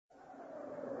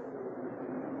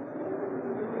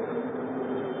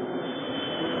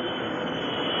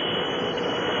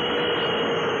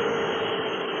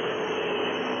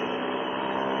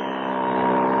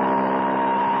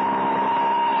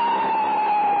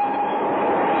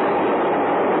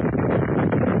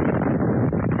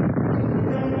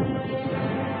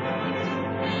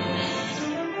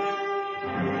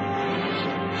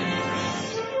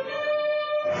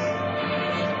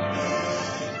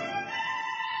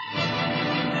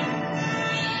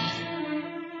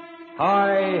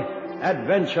High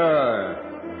Adventure.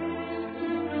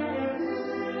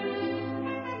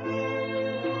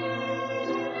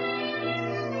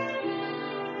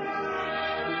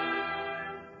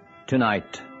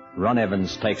 Tonight, Ron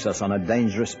Evans takes us on a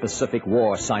dangerous Pacific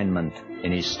War assignment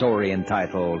in his story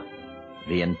entitled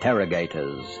The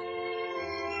Interrogators.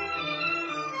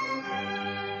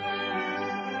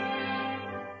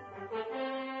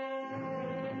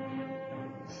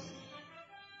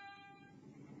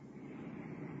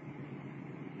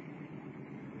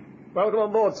 Welcome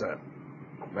on board, sir.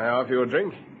 May I offer you a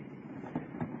drink?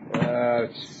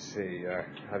 Let's see.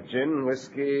 Have gin,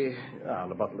 whiskey,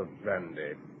 and a bottle of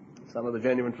brandy. Some of the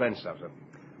genuine French stuff, sir.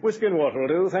 Whiskey and water will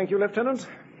do, thank you, Lieutenant.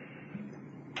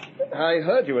 I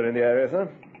heard you were in the area, sir.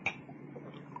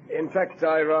 In fact,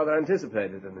 I rather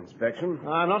anticipated an inspection.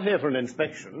 I'm not here for an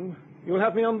inspection. You'll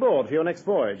have me on board for your next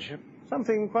voyage.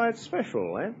 Something quite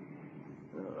special, eh?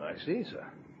 Oh, I see, sir.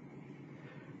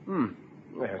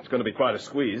 Well, it's going to be quite a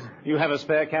squeeze. You have a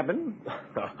spare cabin?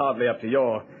 Hardly up to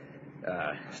your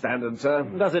standard, sir.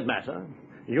 Does it matter?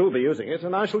 You'll be using it,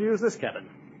 and I shall use this cabin.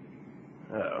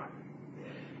 Oh.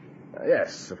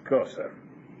 Yes, of course, sir.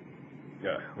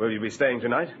 Will you be staying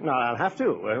tonight? No, I'll have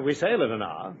to. We sail in an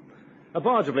hour. A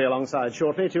barge will be alongside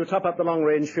shortly to top up the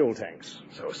long-range fuel tanks.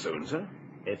 So soon, sir?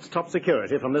 It's top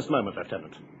security from this moment,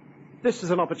 Lieutenant. This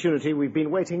is an opportunity we've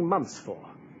been waiting months for.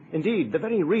 Indeed, the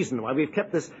very reason why we've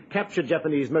kept this captured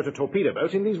Japanese motor torpedo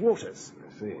boat in these waters.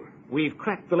 I see. We've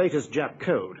cracked the latest Jap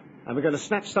code, and we're going to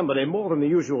snatch somebody more than the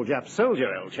usual Jap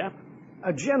soldier, old chap.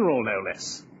 A general, no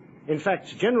less. In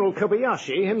fact, General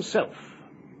Kobayashi himself.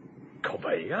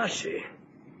 Kobayashi?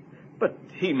 But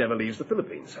he never leaves the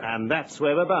Philippines, sir. And that's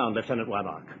where we're bound, Lieutenant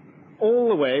Wymark. All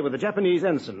the way with the Japanese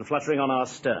ensign fluttering on our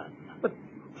stern. But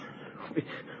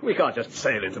we can't just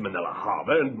sail into Manila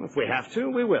Harbor and... If we have to,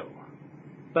 we will.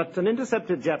 But an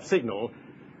intercepted Jap signal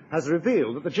has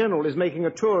revealed that the General is making a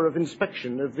tour of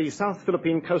inspection of the South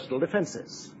Philippine coastal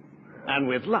defenses. And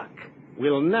with luck,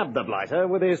 we'll nab the blighter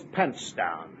with his pants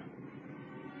down.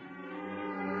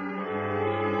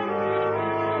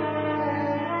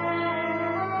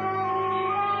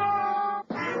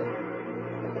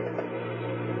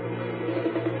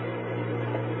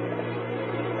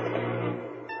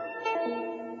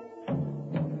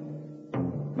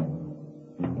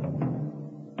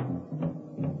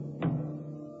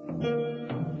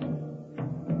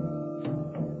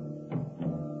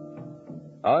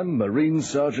 I'm Marine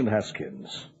Sergeant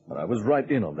Haskins, and I was right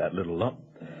in on that little lot.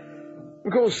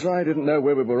 Of course, I didn't know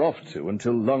where we were off to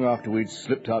until long after we'd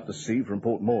slipped out to sea from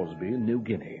Port Moresby in New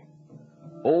Guinea.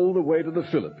 All the way to the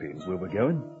Philippines we were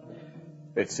going.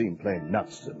 It seemed plain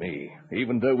nuts to me,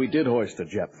 even though we did hoist a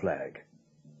Jap flag.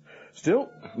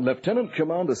 Still, Lieutenant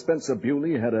Commander Spencer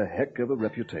Bewley had a heck of a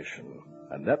reputation,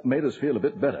 and that made us feel a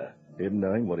bit better, him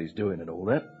knowing what he's doing and all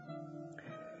that.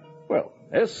 Well,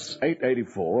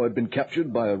 S-884 had been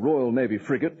captured by a Royal Navy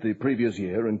frigate the previous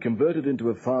year and converted into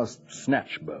a fast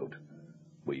snatch boat.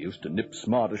 We used to nip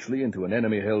smartishly into an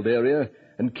enemy-held area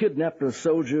and kidnap a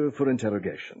soldier for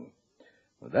interrogation.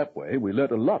 That way, we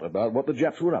learnt a lot about what the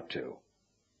Japs were up to.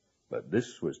 But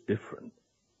this was different.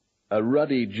 A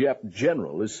ruddy Jap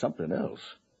general is something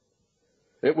else.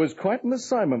 It was quite an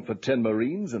assignment for 10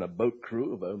 Marines and a boat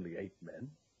crew of only 8 men.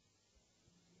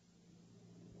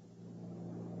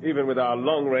 Even with our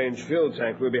long-range fuel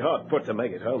tank, we'll be hard put to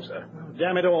make it home, sir.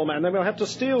 Damn it all, man, then we'll have to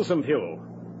steal some fuel.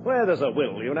 Where there's a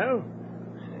will, you know.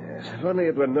 Yes, if only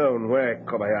it were known where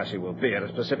Kobayashi will be at a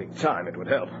specific time, it would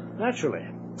help. Naturally.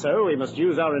 So we must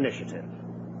use our initiative.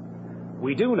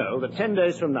 We do know that 10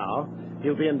 days from now,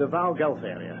 he'll be in Davao Gulf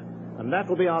area, and that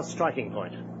will be our striking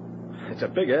point. It's a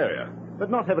big area.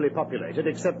 But not heavily populated,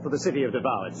 except for the city of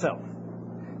Davao itself.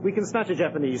 We can snatch a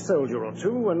Japanese soldier or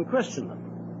two and question them.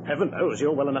 Heaven knows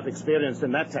you're well enough experienced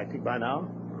in that tactic by now.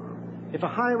 If a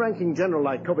high-ranking general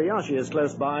like Kobayashi is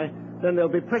close by, then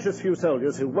there'll be precious few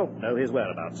soldiers who won't know his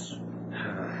whereabouts.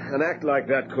 An act like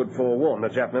that could forewarn the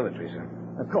Jap military, sir.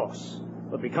 Of course.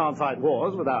 But we can't fight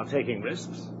wars without taking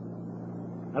risks.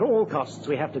 At all costs,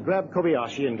 we have to grab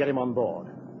Kobayashi and get him on board.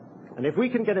 And if we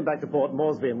can get him back to Port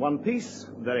Moresby in one piece,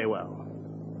 very well.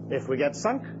 If we get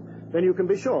sunk, then you can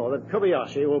be sure that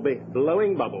Kobayashi will be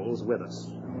blowing bubbles with us.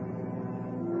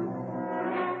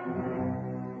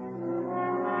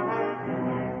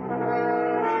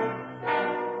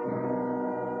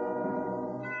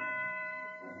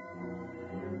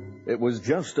 It was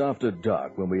just after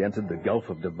dark when we entered the Gulf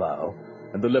of Davao,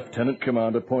 and the Lieutenant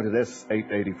Commander pointed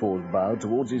S-884's bow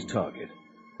towards his target,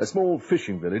 a small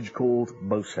fishing village called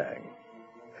Bosang.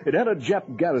 It had a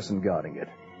Jap garrison guarding it,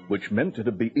 which meant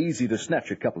it'd be easy to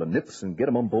snatch a couple of nips and get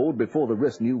them on board before the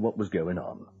rest knew what was going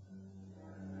on.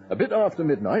 A bit after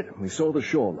midnight, we saw the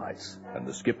shore lights, and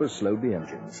the skipper slowed the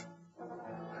engines.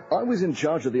 I was in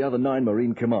charge of the other 9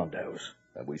 Marine commandos,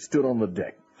 and we stood on the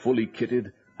deck, fully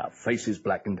kitted, our faces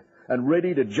blackened, and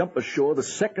ready to jump ashore the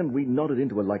second we nodded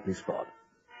into a likely spot.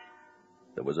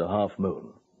 There was a half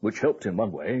moon, which helped in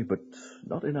one way, but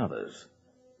not in others.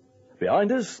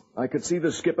 Behind us, I could see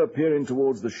the skipper peering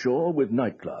towards the shore with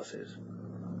night glasses.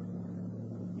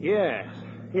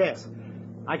 Yes.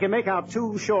 I can make out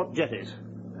 2 short jetties.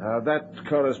 That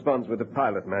corresponds with the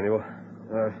pilot manual.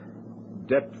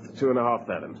 Depth 2.5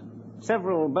 fathoms.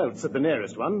 Several boats at the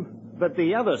nearest one, but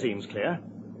the other seems clear.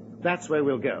 That's where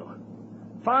we'll go.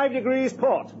 5 degrees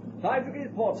port. 5 degrees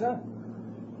port, sir.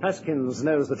 Haskins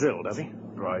knows the drill, does he?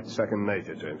 Right, second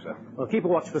nature to him, sir. Well, keep a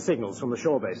watch for signals from the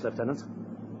shore base, Lieutenant.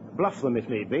 Bluff them if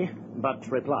need be, but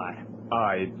reply.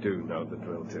 I do know the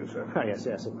drill too, sir. Yes,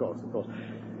 of course.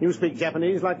 You speak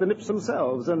Japanese like the Nips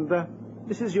themselves, and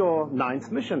this is your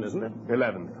 9th mission, isn't it?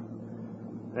 11th.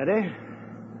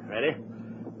 Ready?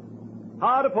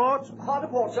 Hard aport. Hard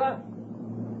aport, sir.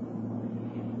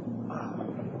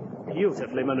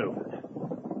 Beautifully maneuvered.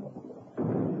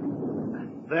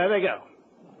 There they go.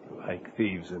 Like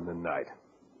thieves in the night.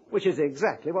 Which is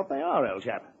exactly what they are, old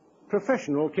chap.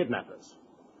 Professional kidnappers.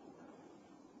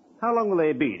 How long will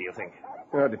they be, do you think?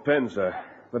 Well, it depends, sir.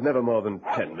 But never more than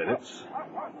 10 minutes.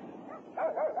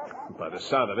 By the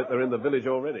sound of it, they're in the village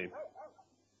already.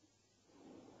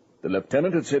 The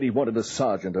lieutenant had said he wanted a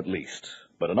sergeant at least,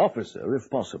 but an officer if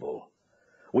possible.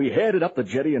 We headed up the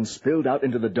jetty and spilled out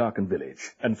into the darkened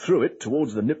village, and through it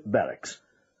towards the Nip barracks.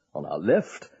 On our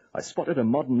left, I spotted a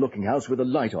modern-looking house with a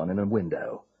light on in a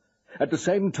window. At the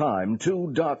same time,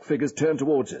 2 dark figures turned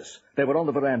towards us. They were on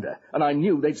the veranda, and I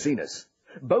knew they'd seen us.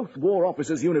 Both wore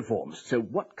officers' uniforms, so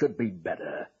what could be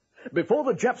better? Before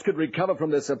the Japs could recover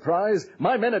from their surprise,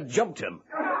 my men had jumped him.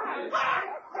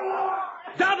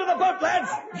 Down to the boat, lads!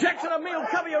 Jackson and me will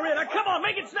cover your rear. Now, come on,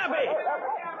 make it snappy!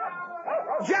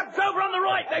 Japs over on the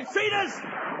right. They've seen us!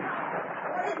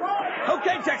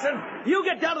 Okay, Jackson, you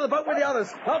get down to the boat with the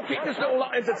others. I'll keep this little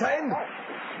lot entertained.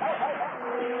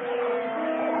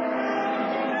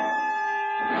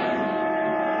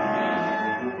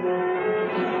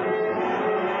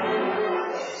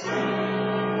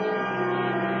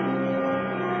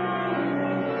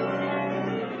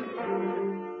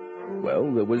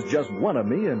 Well, there was just one of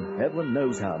me, and heaven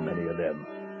knows how many of them.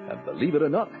 And believe it or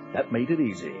not, that made it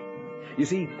easy. You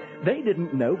see, they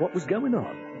didn't know what was going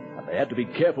on, and they had to be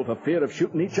careful for fear of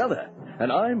shooting each other,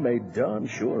 and I made darn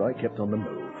sure I kept on the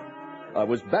move. I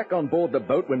was back on board the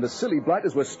boat when the silly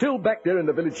blighters were still back there in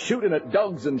the village shooting at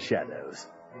dogs and shadows.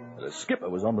 The skipper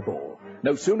was on the ball.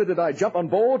 No sooner did I jump on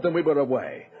board than we were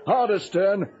away. Hard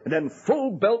astern, and then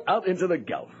full belt out into the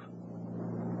Gulf.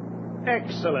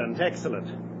 Excellent.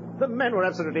 The men were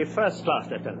absolutely first class,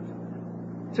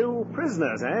 Lieutenant. 2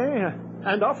 prisoners, eh?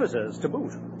 And officers to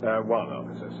boot. 1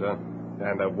 officer, sir.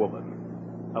 And a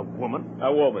woman. A woman?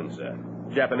 A woman, sir.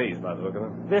 Japanese, by the look of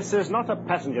them. This is not a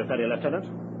passenger ferry, Lieutenant.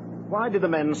 Why did the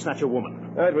men snatch a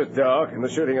woman? It was dark, and the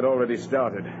shooting had already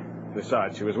started.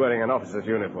 Besides, she was wearing an officer's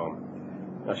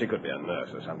uniform. Now, she could be a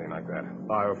nurse or something like that.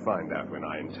 I'll find out when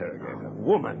I interrogate her.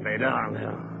 Woman, mesdames.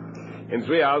 In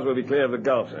 3 hours, we'll be clear of the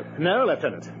Gulf, sir. No,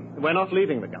 Lieutenant. We're not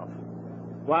leaving the Gulf.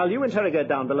 While you interrogate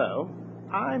down below,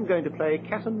 I'm going to play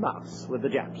cat and mouse with the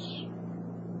Japs.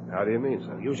 How do you mean,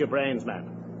 sir? Use your brains, man.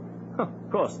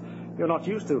 Of course, you're not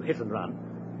used to hit and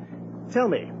run. Tell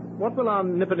me, what will our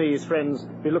Nipponese friends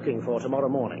be looking for tomorrow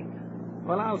morning?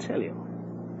 Well, I'll tell you.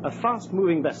 A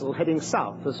fast-moving vessel heading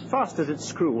south as fast as its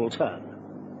screw will turn.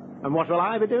 And what will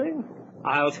I be doing?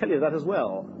 I'll tell you that as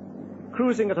well.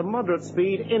 Cruising at a moderate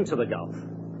speed into the Gulf.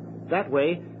 That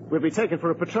way, we'll be taken for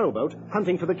a patrol boat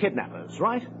hunting for the kidnappers,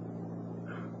 right?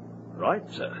 Right,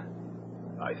 sir.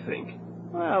 I think.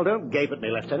 Well, don't gape at me,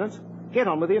 Lieutenant. Get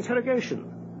on with the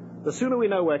interrogation. The sooner we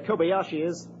know where Kobayashi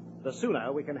is, the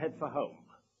sooner we can head for home.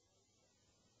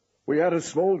 We had a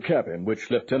small cabin which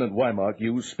Lieutenant Weimark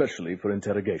used specially for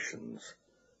interrogations.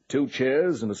 2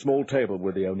 chairs and a small table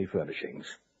were the only furnishings.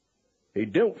 He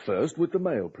dealt first with the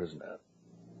male prisoner.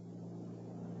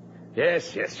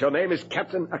 Yes, your name is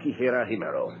Captain Akihira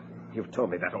Himero. You've told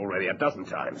me that already a dozen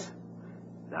times.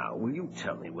 Now, will you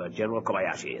tell me where General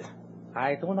Kobayashi is?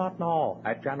 I do not know,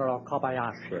 General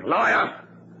Kobayashi. Liar!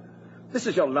 This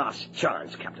is your last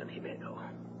chance, Captain Himeno.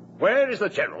 Where is the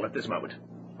general at this moment?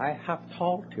 I have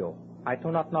told you, I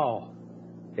do not know.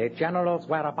 The general's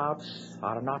whereabouts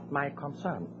are not my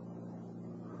concern.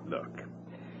 Look,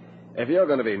 if you're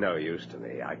going to be no use to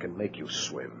me, I can make you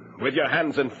swim, with your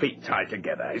hands and feet tied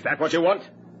together. Is that what you want?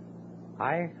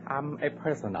 I am a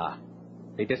prisoner.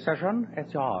 The decision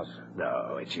is yours.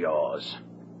 No, it's yours.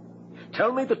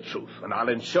 Tell me the truth, and I'll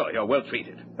ensure you're well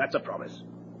treated. That's a promise.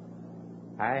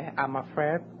 I am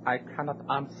afraid I cannot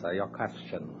answer your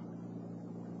question.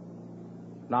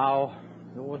 Now,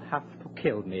 you will have to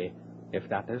kill me, if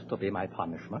that is to be my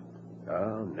punishment.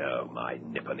 Oh, no, my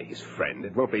Nipponese friend.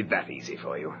 It won't be that easy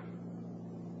for you.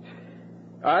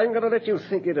 I'm going to let you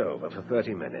think it over for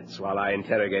 30 minutes while I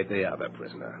interrogate the other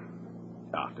prisoner.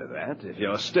 After that, if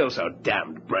you're still so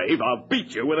damned brave, I'll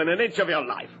beat you within an inch of your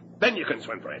life. Then you can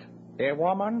swim for it. The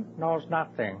woman knows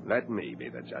nothing. Let me be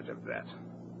the judge of that.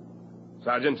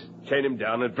 Sergeant, chain him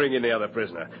down and bring in the other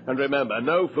prisoner. And remember,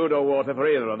 no food or water for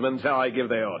either of them until I give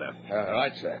the order. All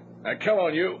right, sir. Now, come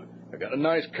on, you. I've got a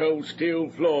nice cold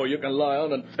steel floor you can lie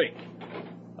on and think.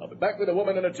 I'll be back with the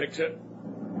woman in a tick, sir.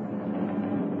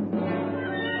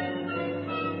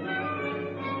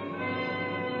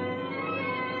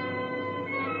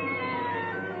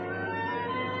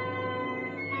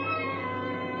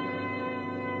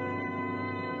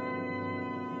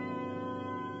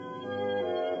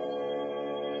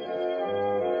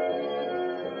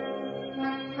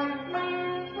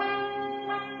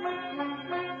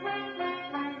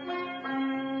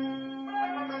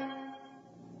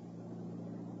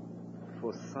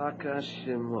 Fusaka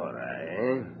Shimura,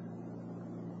 eh?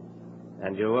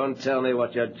 And you won't tell me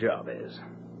what your job is.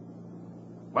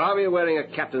 Why are you wearing a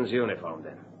captain's uniform,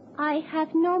 then? I have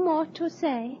no more to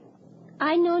say.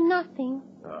 I know nothing.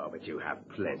 Oh, but you have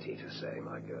plenty to say,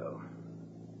 my girl.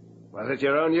 Was it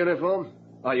your own uniform?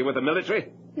 Are you with the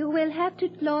military? You will have to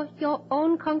draw your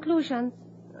own conclusions.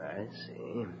 I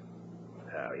see.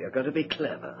 Oh, you're going to be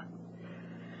clever.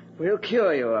 We'll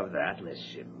cure you of that, Miss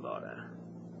Shimura.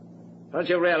 Don't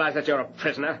you realize that you're a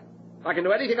prisoner? I can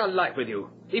do anything I like with you,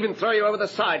 even throw you over the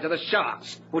side to the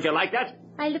sharks. Would you like that?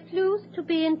 I refuse to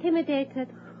be intimidated.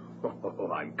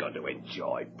 Oh, I'm going to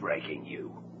enjoy breaking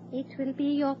you. It will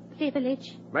be your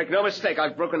privilege. Make no mistake,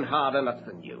 I've broken harder nuts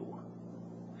than you.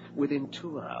 Within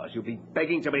 2 hours, you'll be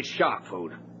begging to be shark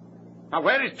food. Now,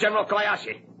 where is General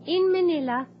Kobayashi? In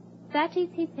Manila. That is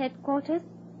his headquarters.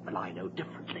 Well, I know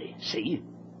differently. See?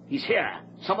 He's here,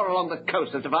 somewhere along the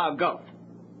coast of Davao Gulf.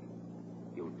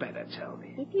 You'd better tell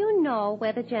me. If you know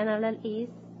where the general is,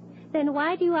 then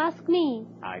why do you ask me?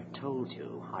 I've told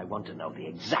you. I want to know the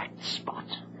exact spot.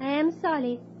 I am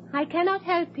sorry. I cannot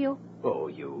help you. Oh,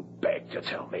 you beg to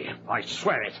tell me. I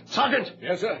swear it. Sergeant!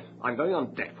 Yes, sir? I'm going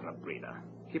on deck for a breather.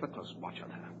 Keep a close watch on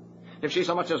her. If she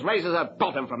so much as raises her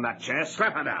bottom from that chair,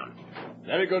 strap her down.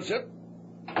 Very good, sir.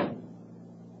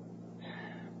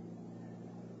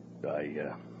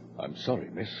 I'm sorry,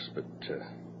 miss, but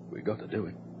we got to do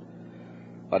it.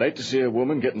 I'd hate to see a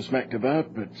woman getting smacked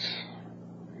about, but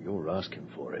you're asking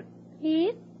for it.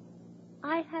 Please?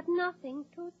 I have nothing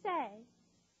to say.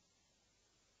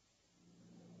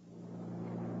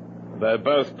 They're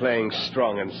both playing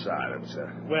strong and silent,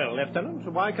 sir. Well,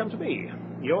 Lieutenant, why come to me?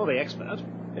 You're the expert.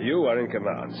 You are in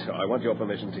command, so I want your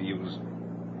permission to use,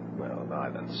 well,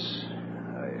 violence.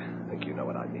 I think you know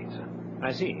what I mean, sir.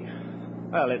 I see.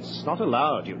 Well, it's not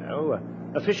allowed, you know.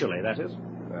 Officially, that is.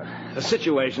 The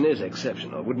situation is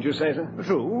exceptional, wouldn't you say, sir?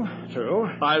 True, true.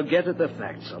 I'll get at the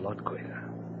facts a lot quicker.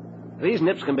 These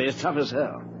nips can be as tough as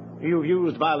hell. You've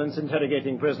used violence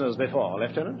interrogating prisoners before,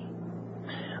 Lieutenant?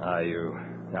 Are you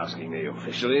asking me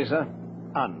officially, sir?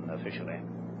 Unofficially.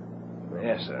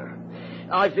 Yes, sir.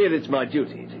 I feel it's my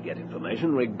duty to get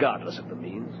information, regardless of the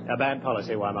means. A bad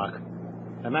policy, Wymark.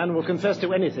 A man will confess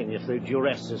to anything if the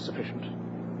duress is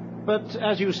sufficient. But,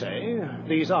 as you say,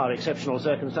 these are exceptional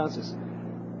circumstances.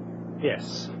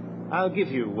 Yes, I'll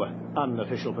give you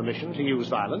unofficial permission to use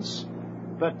violence,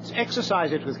 but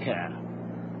exercise it with care.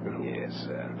 Yes,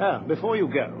 sir. Before you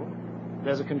go,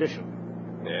 there's a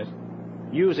condition. Yes?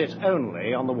 Use it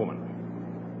only on the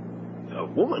woman. A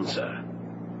woman, sir?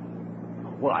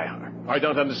 Why? I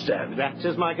don't understand. That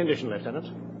is my condition, Lieutenant.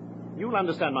 You'll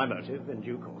understand my motive in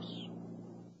due course.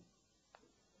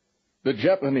 The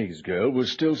Japanese girl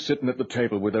was still sitting at the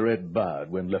table with her head bowed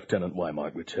when Lieutenant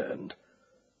Wymark returned.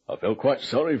 I felt quite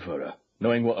sorry for her,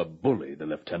 knowing what a bully the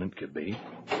lieutenant could be.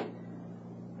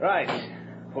 Right.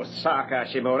 Osaka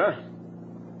Shimura.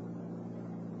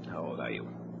 How old are you?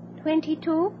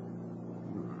 22?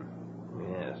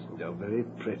 Yes, you're very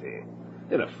pretty.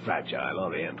 In a fragile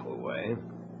oriental way.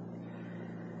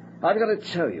 I've got to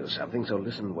tell you something, so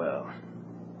listen well.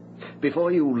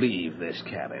 Before you leave this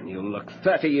cabin, you'll look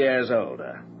 30 years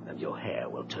older, and your hair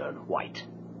will turn white.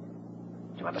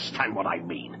 Do you understand what I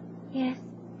mean? Yes.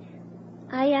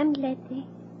 I am ready.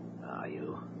 Are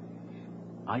you?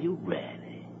 Are you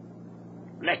ready?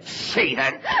 Let's see,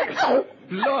 then.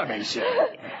 Blimey, sir.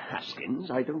 Haskins,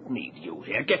 I don't need you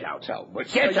here. Get out.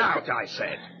 Get out, I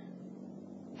said.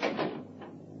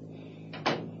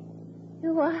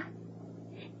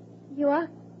 You are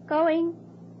going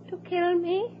to kill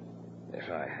me? If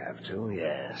I have to,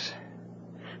 yes.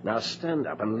 Now stand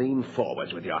up and lean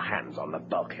forwards with your hands on the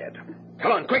bulkhead.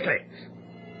 Come on, quickly!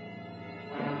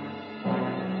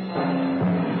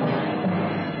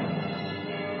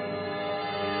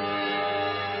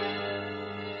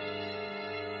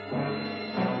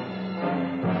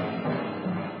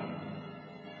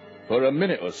 For a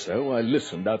minute or so, I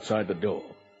listened outside the door.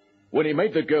 When he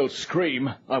made the girl scream,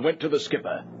 I went to the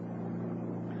skipper.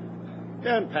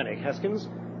 Don't panic, Haskins.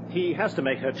 He has to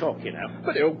make her talk, you know.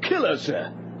 But he'll kill her,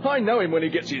 sir. I know him when he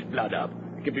gets his blood up.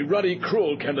 He can be ruddy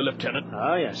cruel, can the lieutenant?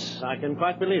 Ah, yes, I can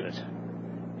quite believe it.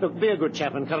 Look, be a good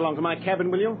chap and cut along to my cabin,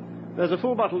 will you? There's a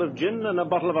full bottle of gin and a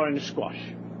bottle of orange squash.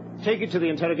 Take it to the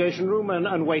interrogation room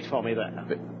and wait for me there.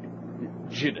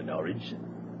 Gin and orange?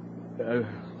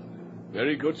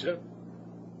 Very good, sir.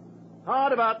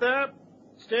 Hard about there.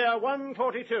 Steer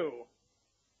 142.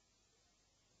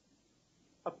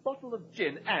 A bottle of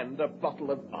gin and a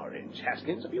bottle of orange,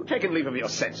 Haskins. Have you taken leave of your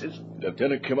senses?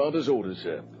 Lieutenant Commander's orders,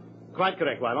 sir. Quite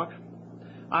correct, Wylock.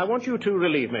 I want you to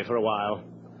relieve me for a while.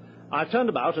 I've turned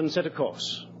about and set a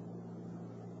course.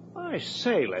 I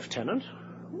say, Lieutenant,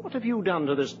 what have you done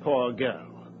to this poor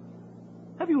girl?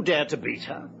 Have you dared to beat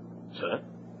her? Sir?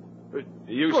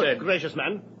 You Good said... gracious,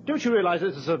 man. Don't you realize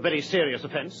this is a very serious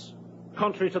offence?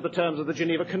 Contrary to the terms of the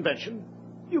Geneva Convention.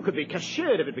 You could be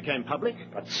cashiered if it became public.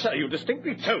 But, sir, you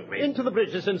distinctly told me... Into the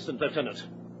bridge this instant, Lieutenant.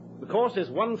 The course is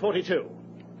 142.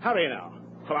 Hurry now.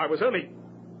 Well, I was only...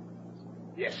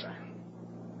 Yes, sir.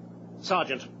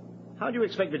 Sergeant, how do you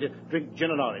expect me to drink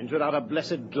gin and orange without a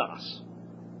blessed glass?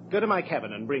 Go to my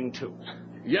cabin and bring two.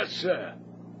 Yes, sir.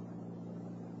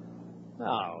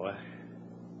 Now,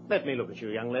 let me look at you,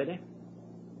 young lady.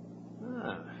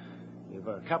 Ah, you've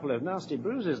a couple of nasty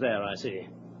bruises there, I see.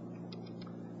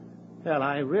 Well,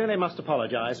 I really must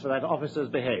apologize for that officer's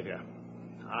behavior.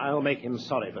 I'll make him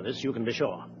sorry for this, you can be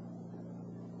sure.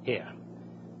 Here,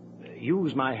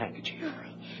 use my handkerchief.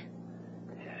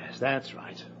 Yes, that's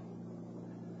right.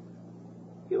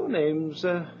 Your name's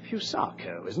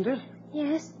Fusako, isn't it?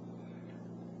 Yes.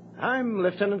 I'm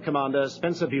Lieutenant Commander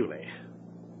Spencer Bewley.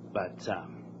 But,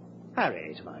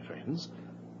 Harry to my friends.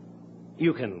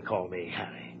 You can call me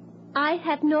Harry. I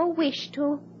have no wish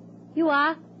to. You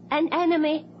are an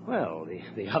enemy. Well,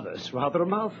 the other's rather a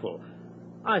mouthful.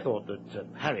 I thought that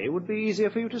Harry would be easier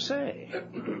for you to say.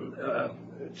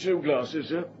 2 glasses,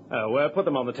 sir. Oh, well, put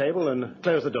them on the table and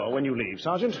close the door when you leave,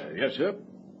 Sergeant. Yes, sir.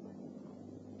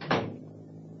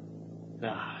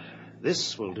 Now,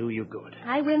 this will do you good.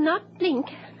 I will not blink.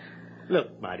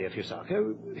 Look, my dear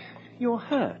Fusako, you're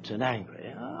hurt and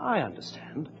angry. I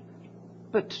understand.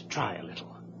 But try a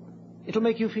little. It'll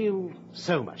make you feel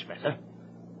so much better.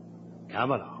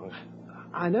 Come along.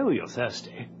 I know you're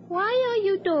thirsty. Why are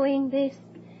you doing this?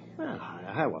 Well,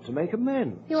 I want to make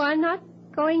amends. You are not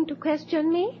going to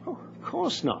question me? Oh, of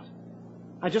course not.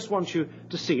 I just want you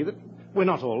to see that we're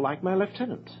not all like my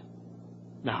lieutenant.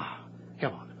 Now,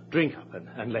 come on, drink up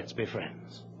and let's be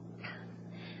friends.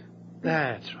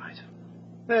 That's right.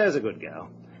 There's a good girl.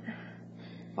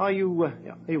 Are you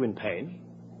in pain?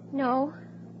 No.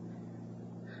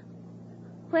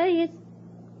 Where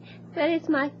is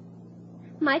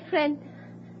my friend?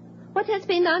 What has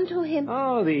been done to him?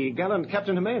 Oh, the gallant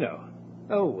Captain Himeno.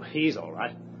 Oh, he's all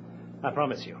right. I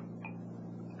promise you.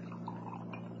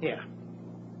 Here,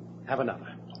 have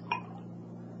another.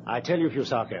 I tell you,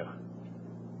 Fusako,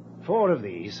 4 of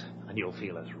these, and you'll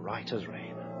feel as right as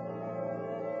rain.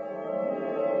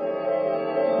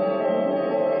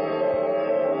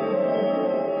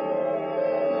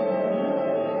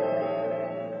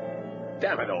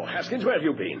 Damn it all, Haskins, where have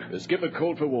you been? The skipper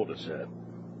called for water, sir.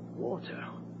 Water?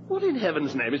 What in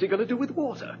heaven's name is he going to do with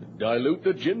water? Dilute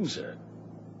the gin, sir.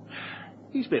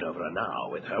 He's been over an hour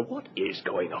with her. What is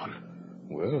going on?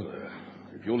 Well,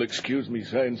 if you'll excuse me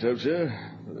saying so, sir,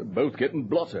 they're both getting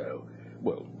blotto.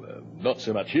 Well, not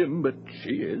so much him, but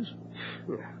she is.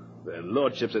 Their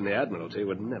lordships in the Admiralty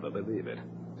would never believe it.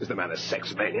 Is the man a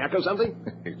sex maniac or something?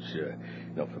 It's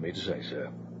not for me to say, sir.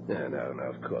 No,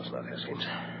 of course not, Haskins.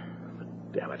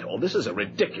 Damn it all, this is a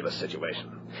ridiculous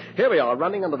situation. Here we are,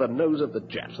 running under the nose of the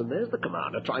Japs, and there's the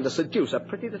commander trying to seduce a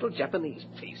pretty little Japanese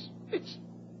piece. It's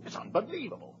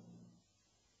unbelievable.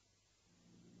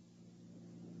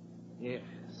 Yes,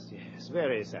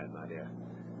 very sad, my dear.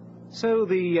 So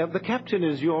the captain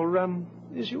is your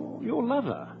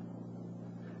lover.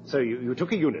 So you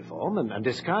took a uniform and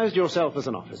disguised yourself as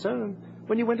an officer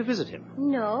when you went to visit him?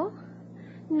 No,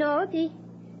 the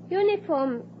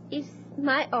uniform is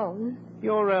my own.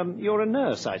 You're a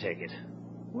nurse, I take it.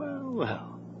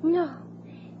 Well.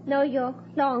 No, you're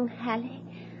wrong, Harry.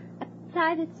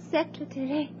 private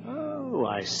secretary. Oh,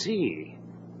 I see.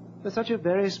 That's such a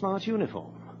very smart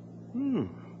uniform.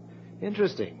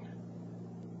 Interesting.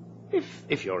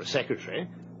 If you're a secretary,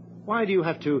 why do you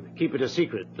have to keep it a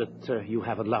secret that you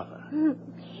have a lover?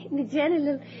 The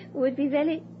general would be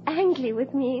very angry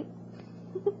with me.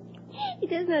 He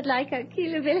does not like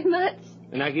Akira very much.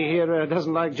 Nagi here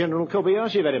doesn't like General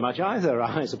Kobayashi very much either,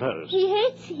 I suppose. He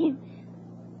hates him.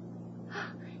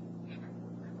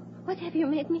 What have you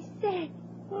made me say?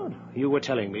 Oh, no. You were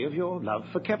telling me of your love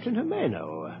for Captain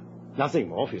Himeno. Nothing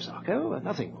more, Fusako,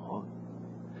 nothing more.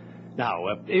 Now,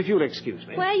 if you'll excuse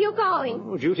me... Where are you going?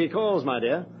 Oh, duty calls, my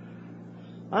dear.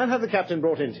 I'll have the captain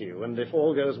brought in to you, and if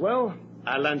all goes well,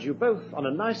 I'll land you both on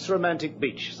a nice romantic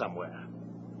beach somewhere.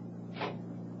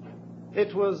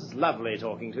 It was lovely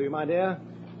talking to you, my dear.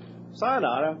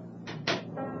 Sayonara.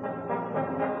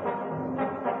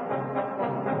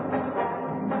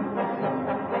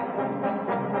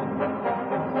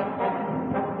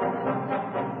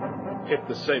 Hit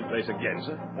the same place again,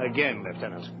 sir? Again,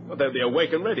 Lieutenant. Well, they'll be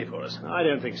awake and ready for us. I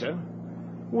don't think so.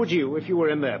 Would you, if you were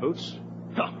in their boots?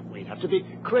 Oh, we'd have to be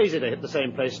crazy to hit the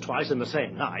same place twice in the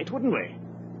same night, wouldn't we?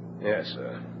 Yes,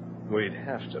 sir. We'd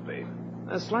have to be.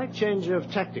 A slight change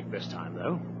of tactic this time,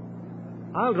 though.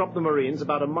 I'll drop the Marines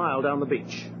about a mile down the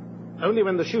beach. Only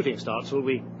when the shooting starts will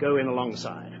we go in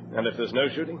alongside. And if there's no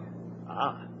shooting?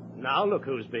 Ah, now look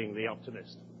who's being the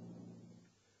optimist.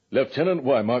 Lieutenant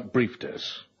Wymark briefed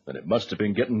us, and it must have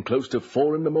been getting close to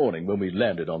 4 in the morning when we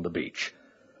landed on the beach.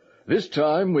 This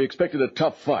time we expected a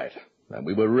tough fight, and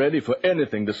we were ready for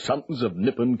anything the Sultans of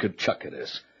Nippon could chuck at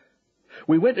us.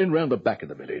 We went in round the back of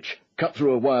the village, cut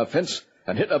through a wire fence,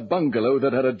 and hit a bungalow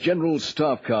that had a general's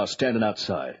staff car standing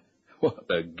outside. What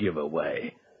a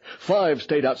giveaway. 5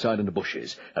 stayed outside in the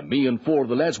bushes, and me and 4 of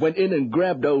the lads went in and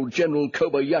grabbed old General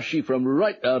Kobayashi from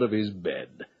right out of his bed.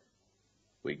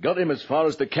 We got him as far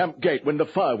as the camp gate when the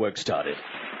fireworks started.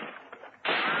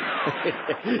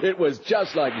 It was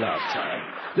just like last time.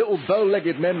 Little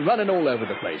bow-legged men running all over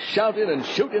the place, shouting and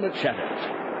shooting at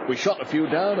shadows. We shot a few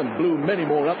down and blew many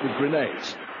more up with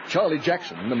grenades. Charlie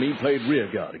Jackson and me played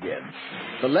rearguard again.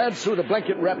 The lads threw the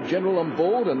blanket-wrapped general on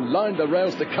board and lined the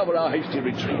rails to cover our hasty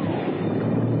retreat.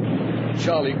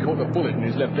 Charlie caught a bullet in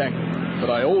his left ankle, but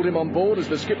I hauled him on board as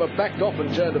the skipper backed off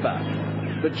and turned about.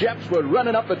 The Japs were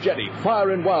running up the jetty,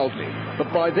 firing wildly,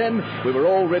 but by then we were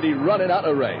already running out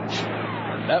of range.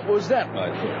 And that was that,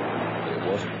 I thought. But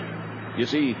it wasn't. You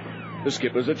see, the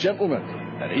skipper's a gentleman,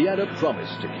 and he had a promise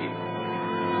to keep.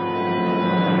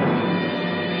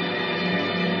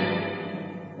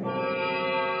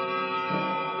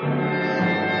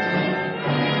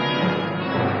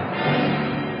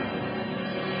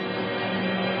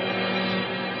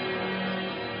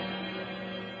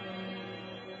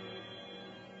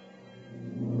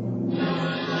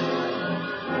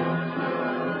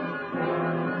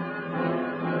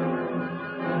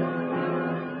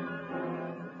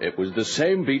 It was the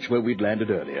same beach where we'd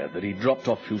landed earlier that he dropped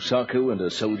off Fusako and her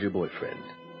soldier boyfriend.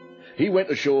 He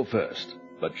went ashore first,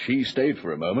 but she stayed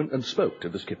for a moment and spoke to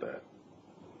the skipper.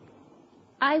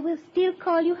 I will still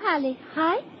call you Hallie.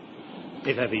 Hi?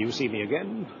 If ever you see me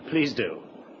again, please do.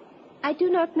 I do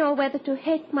not know whether to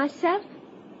hate myself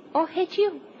or hate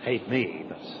you. Hate me,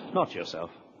 but not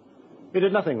yourself. You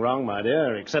did nothing wrong, my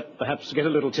dear, except perhaps to get a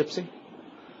little tipsy.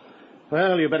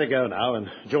 Well, you better go now and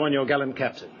join your gallant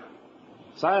captain.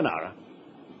 Sayonara.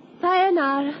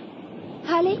 Sayonara.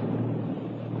 Hallie?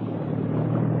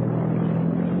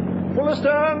 Full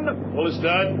astern! Full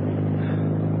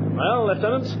astern. Well,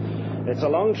 Lieutenant, it's a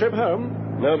long trip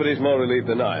home. Nobody's more relieved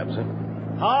than I am, sir.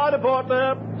 Hard a port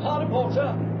there. Hard a port,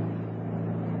 sir.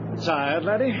 Tired,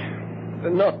 laddie?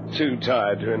 Not too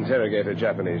tired to interrogate a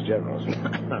Japanese general.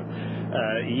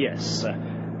 Yes.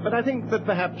 But I think that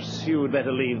perhaps you'd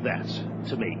better leave that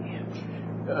to me.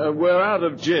 We're out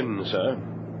of gin, sir.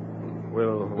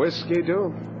 Will whiskey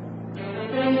do?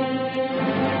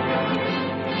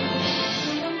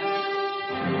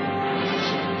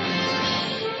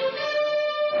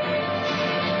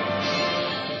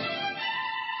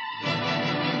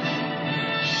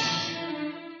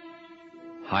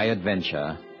 High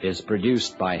Adventure is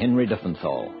produced by Henry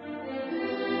Diffenthal.